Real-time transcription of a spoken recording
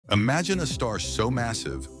Imagine a star so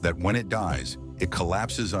massive that when it dies, it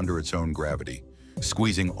collapses under its own gravity,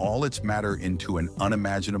 squeezing all its matter into an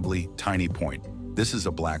unimaginably tiny point. This is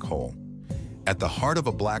a black hole. At the heart of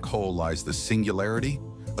a black hole lies the singularity,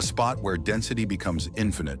 a spot where density becomes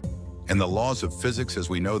infinite, and the laws of physics as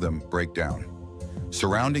we know them break down.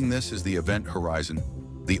 Surrounding this is the event horizon,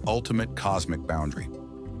 the ultimate cosmic boundary.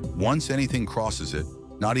 Once anything crosses it,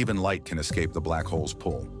 not even light can escape the black hole's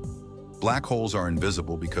pull. Black holes are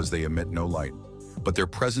invisible because they emit no light, but their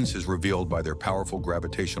presence is revealed by their powerful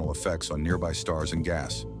gravitational effects on nearby stars and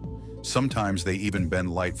gas. Sometimes they even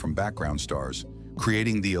bend light from background stars,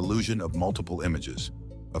 creating the illusion of multiple images,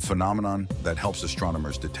 a phenomenon that helps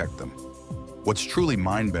astronomers detect them. What's truly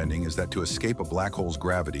mind-bending is that to escape a black hole's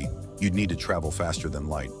gravity, you'd need to travel faster than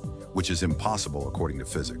light, which is impossible according to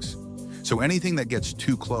physics. So anything that gets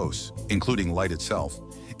too close, including light itself,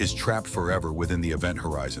 is trapped forever within the event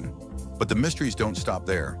horizon. But the mysteries don't stop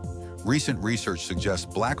there. Recent research suggests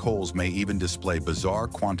black holes may even display bizarre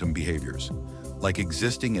quantum behaviors, like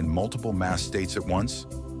existing in multiple mass states at once.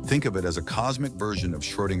 Think of it as a cosmic version of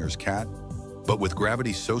Schrödinger's cat, but with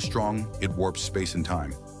gravity so strong it warps space and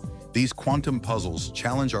time. These quantum puzzles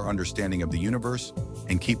challenge our understanding of the universe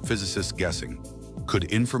and keep physicists guessing. Could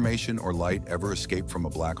information or light ever escape from a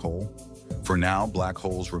black hole? For now, black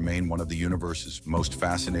holes remain one of the universe's most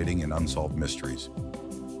fascinating and unsolved mysteries.